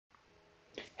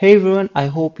Hey everyone, I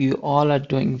hope you all are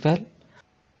doing well.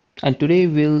 And today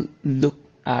we'll look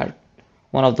at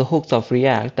one of the hooks of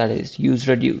React, that is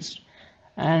useReduce,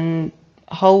 and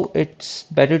how it's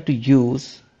better to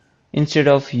use instead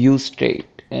of useState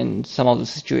in some of the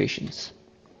situations.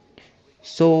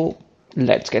 So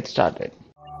let's get started.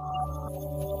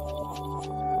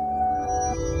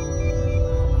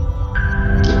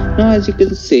 Now, as you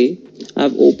can see,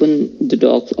 I've opened the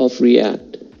docs of React,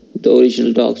 the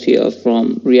original docs here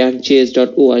from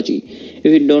reactjs.org. If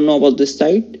you don't know about this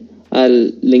site,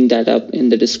 I'll link that up in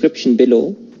the description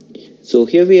below. So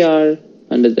here we are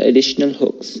under the additional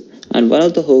hooks, and one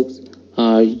of the hooks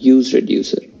are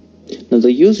useReducer. Now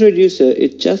the useReducer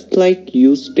is just like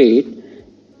useState,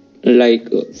 like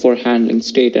for handling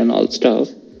state and all stuff,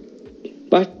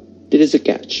 but there is a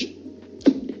catch.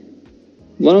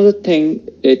 One of the things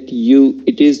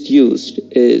it is used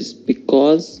is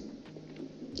because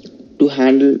to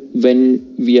handle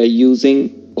when we are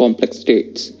using complex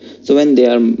states. So when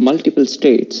there are multiple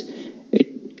states,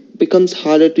 it becomes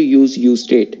harder to use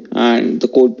useState and the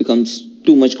code becomes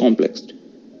too much complex.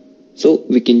 So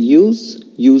we can use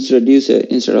useReducer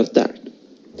instead of that.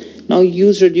 Now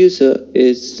useReducer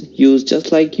is used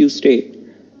just like useState,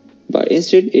 but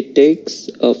instead it takes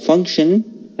a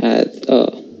function as a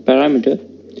parameter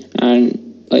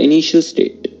and an initial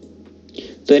state.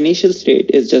 The initial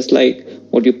state is just like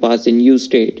what you pass in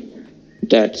useState.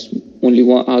 That's only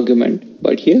one argument,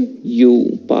 but here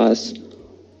you pass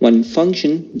one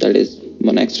function, that is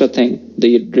one extra thing,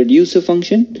 the reducer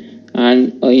function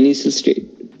and an initial state.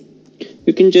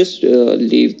 You can just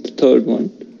leave the third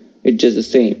one, it's just the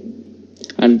same.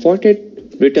 And what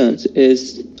it returns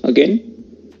is,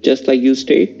 again, just like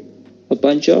useState, a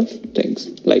bunch of things.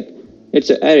 Like it's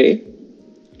an array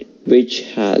which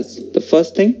has the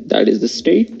first thing, that is the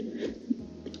state.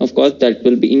 Of course, that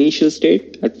will be initial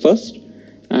state at first,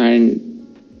 and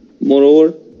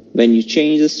moreover, when you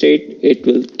change the state, it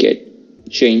will get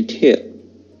changed here.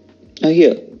 Now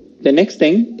here, the next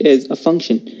thing is a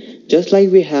function. Just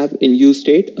like we have in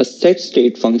useState a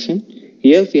setState function,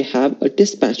 here we have a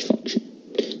dispatch function.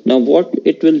 Now what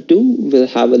it will do, we'll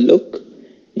have a look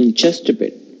in just a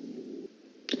bit.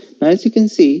 Now as you can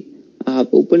see, I have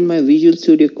opened my Visual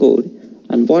Studio Code,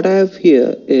 and what I have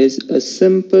here is a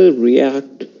simple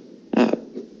React app.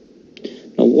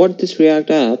 Now what this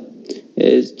React app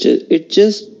is, it's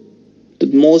just the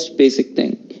most basic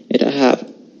thing. It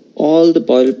have all the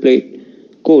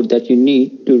boilerplate code that you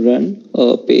need to run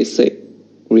a basic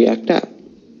React app.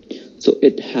 So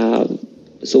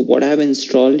what I have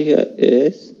installed here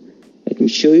is, let me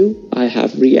show you. I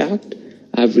have React,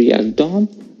 I have React DOM,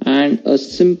 and a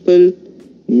simple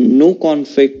no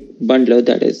config bundler,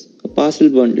 that is a parcel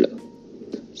bundler.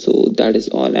 So that is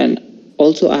all. And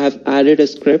also I have added a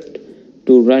script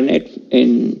to run it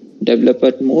in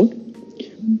developer mode.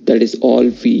 That is all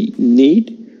we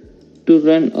need to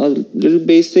run a little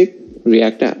basic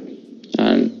React app.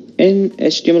 And in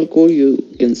HTML code, you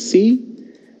can see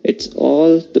it's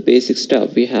all the basic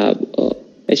stuff. We have a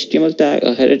HTML tag,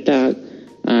 a header tag,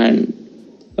 and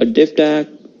a div tag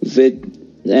with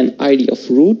an ID of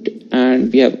root,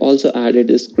 and we have also added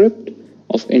a script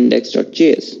of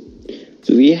index.js.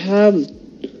 So we have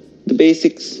the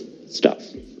basics stuff.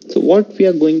 So what we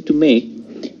are going to make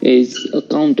is a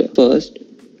counter. First,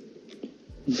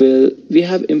 we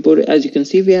have imported, as you can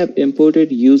see, we have imported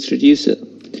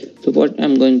useReducer. So what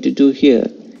I'm going to do here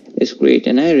is create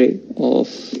an array of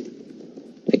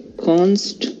like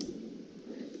const,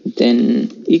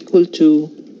 then equal to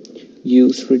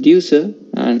useReducer,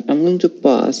 and I'm going to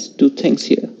pass two things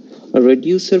here, a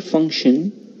reducer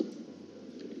function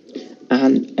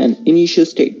and an initial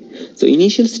state. So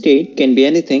initial state can be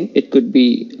anything. It could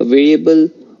be a variable,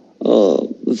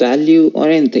 value, or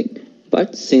anything.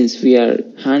 But since we are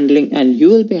handling, and you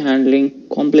will be handling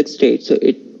complex state, so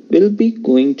it will be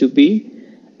going to be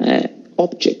an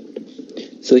object.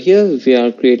 So here we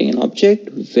are creating an object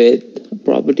with a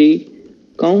property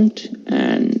count,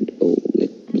 and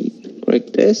let me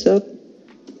correct this up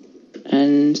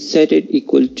and set it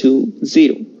equal to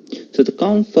 0. So the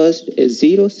count first is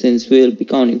 0, since we'll be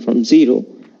counting from 0,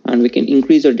 and we can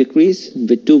increase or decrease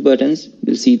with two buttons.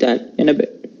 We'll see that in a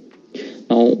bit.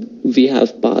 Now we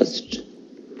have passed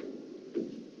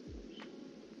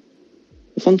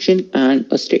a function and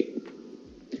a state.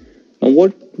 Now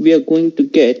what we are going to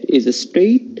get is a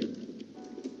state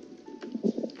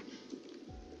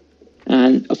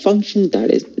and a function,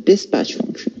 that is the dispatch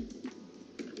function.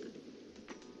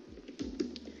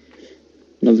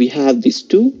 Now we have these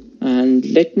two, and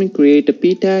let me create a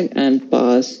p tag and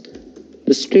pass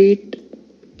the state,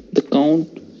 the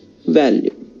count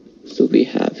value. So we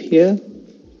have here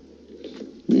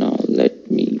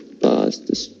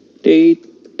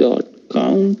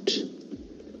state.count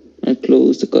and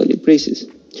close the curly braces.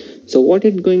 So what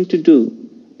it's going to do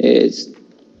is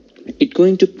it's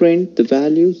going to print the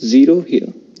value 0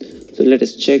 here. So let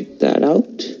us check that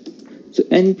out. So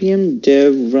npm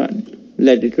dev run,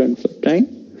 let it run for time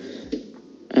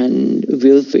and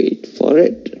we'll wait for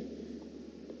it. You're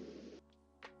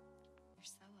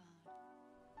so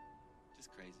just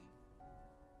crazy.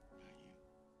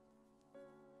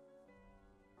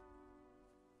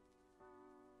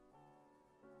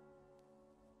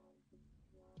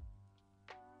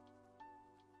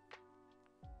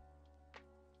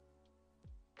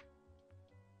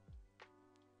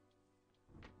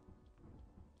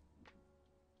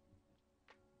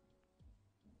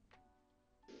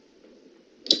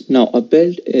 Now our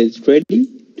build is ready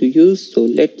to use, so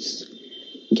let's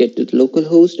get to the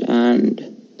localhost and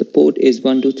the port is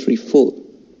 1234.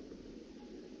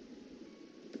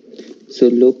 So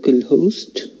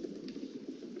localhost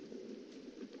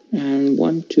and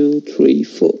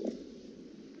 1234.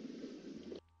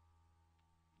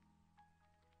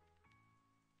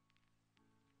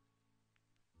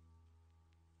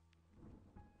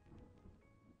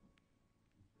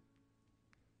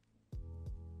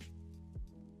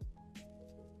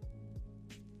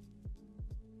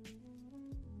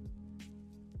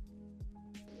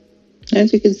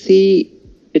 As you can see,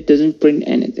 it doesn't print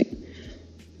anything.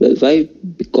 Well, why?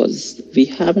 Because we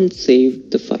haven't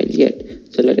saved the file yet.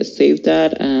 So let us save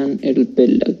that and it'll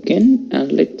build again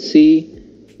and let's see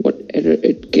what error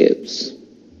it gives.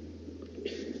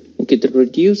 Okay, the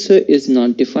reducer is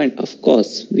not defined. Of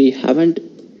course, we have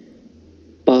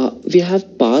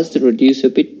passed the reducer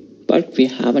bit, but we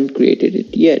haven't created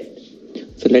it yet.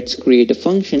 So let's create a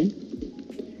function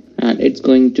and it's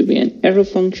going to be an arrow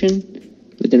function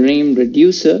with the name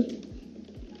reducer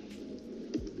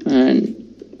and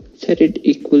set it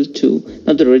equal to.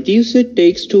 Now the reducer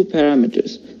takes two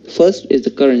parameters. First is the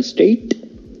current state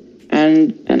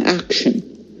and an action.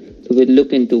 So we'll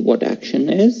look into what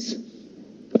action is.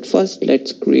 But first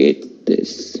let's create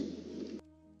this.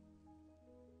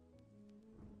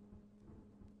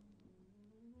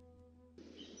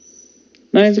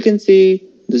 Now as you can see,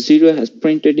 the 0 has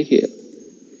printed here.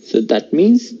 So that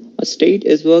means a state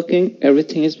is working,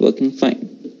 everything is working fine.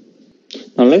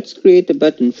 Now let's create a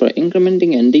button for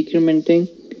incrementing and decrementing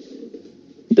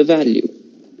the value.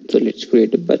 So let's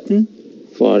create a button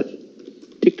for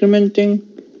decrementing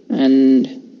and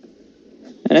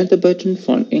another button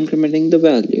for incrementing the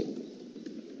value.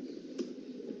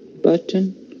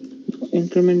 Button for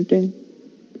incrementing.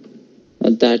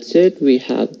 Now that's it, we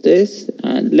have this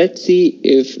and let's see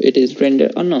if it is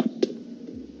rendered or not.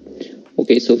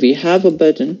 Okay, so we have a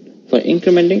button for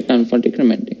incrementing and for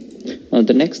decrementing. Now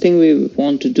the next thing we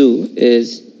want to do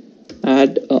is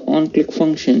add an onClick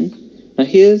function. Now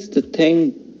here's the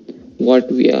thing what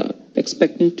we are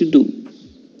expecting to do.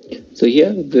 So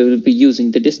here we will be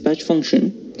using the dispatch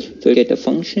function. So we get a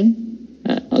function,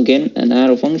 again an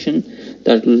arrow function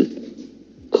that will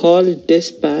call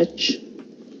dispatch.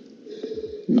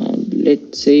 Now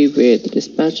let's say where the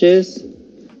dispatch is.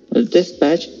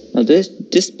 Now this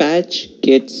dispatch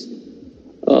gets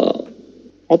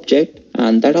object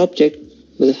and that object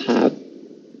will have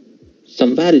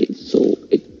some value. So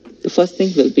the first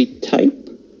thing will be type.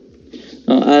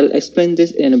 Now I'll explain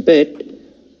this in a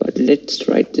bit, but let's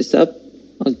write this up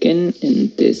again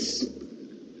in this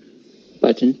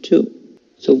button 2.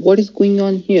 So what is going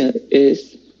on here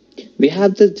is we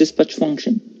have this dispatch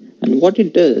function and what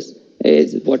it does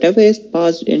is whatever is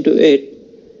passed into it,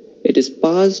 it is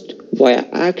passed via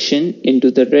action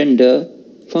into the render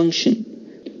function.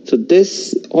 So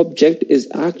this object is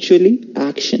actually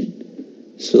action.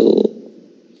 So,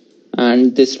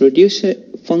 and this reducer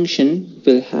function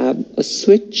will have a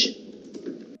switch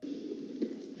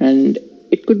and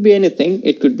it could be anything.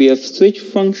 It could be a switch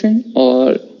function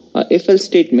or a if-else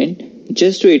statement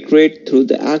just to iterate through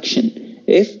the action.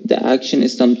 If the action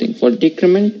is something for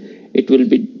decrement, it will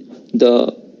be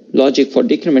the logic for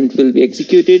decrement will be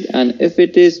executed, and if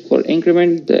it is for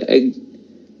increment, the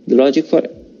logic for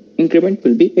increment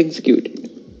will be executed.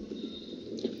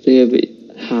 So here we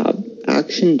have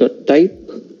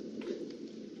action.type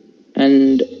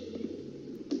and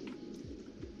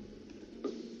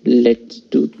let's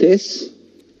do this.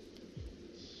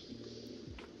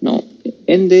 Now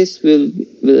in this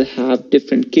we'll have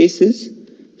different cases.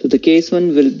 So the case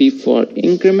 1 will be for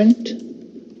increment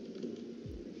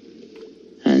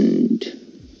and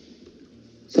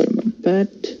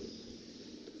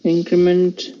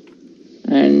increment,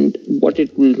 and what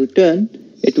it will return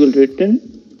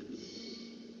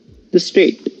the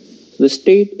state. The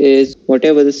state is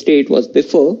whatever the state was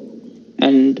before,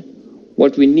 and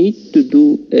what we need to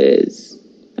do is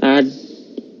add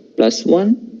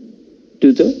 +1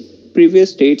 to the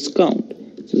previous state's count.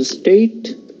 So the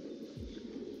state,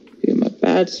 okay, my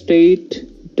bad,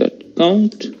 state dot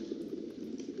count,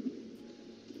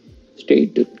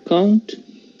 state dot count,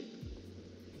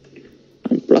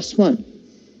 and +1.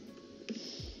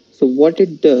 So what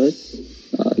it does,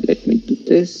 let me do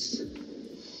this.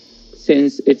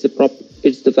 Since it's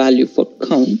the value for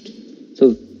count,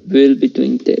 so we'll be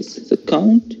doing this. So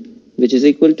count, which is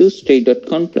equal to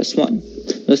state.count +1.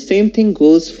 The same thing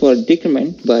goes for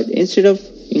decrement, but instead of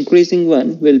increasing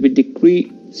 1, we'll be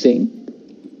decreasing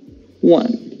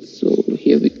 1. So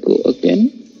here we go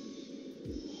again.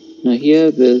 Now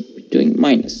here we'll be doing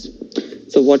minus.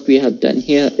 So what we have done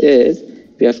here is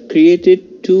we have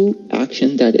created two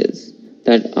actions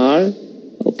that are,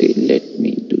 okay, let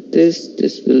me do this.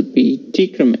 This will be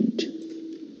decrement.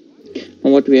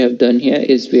 And what we have done here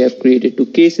is we have created two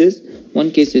cases.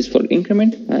 One case is for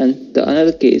increment and the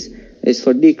another case is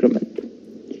for decrement.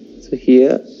 So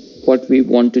here what we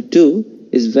want to do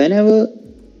is whenever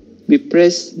we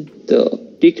press the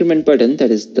decrement button,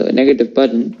 that is the negative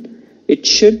button, it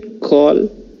should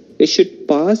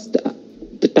pass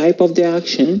the type of the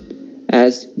action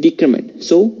as decrement.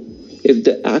 So if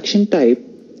the action type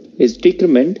is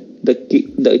decrement, the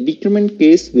decrement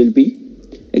case will be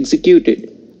executed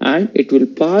and it will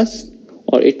pass,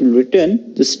 or it will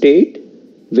return the state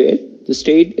where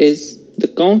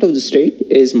the count of the state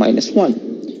is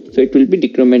 -1. So it will be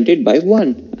decremented by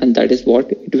 1 and that is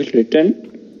what it will return,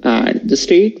 and the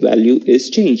state value is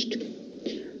changed.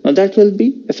 Now that will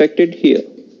be affected here.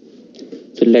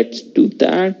 So let's do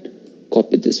that.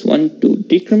 Copy this one to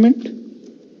decrement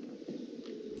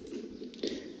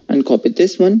and copy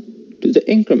this one to the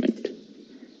increment.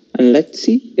 And let's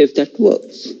see if that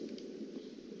works.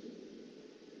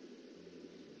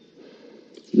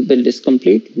 The build is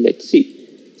complete. Let's see.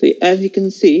 So as you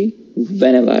can see,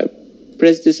 whenever I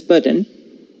press this button,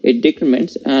 it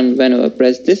decrements, and whenever I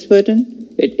press this button,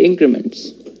 it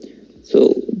increments.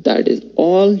 So that is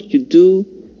all you do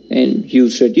in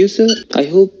useReducer. I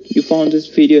hope you found this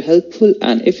video helpful,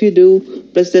 and if you do,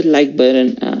 press that like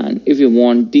button, and if you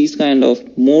want these kind of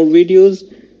more videos,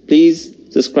 please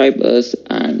subscribe us,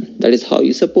 and that is how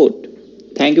you support.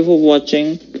 Thank you for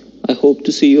watching. I hope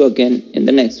to see you again in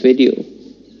the next video.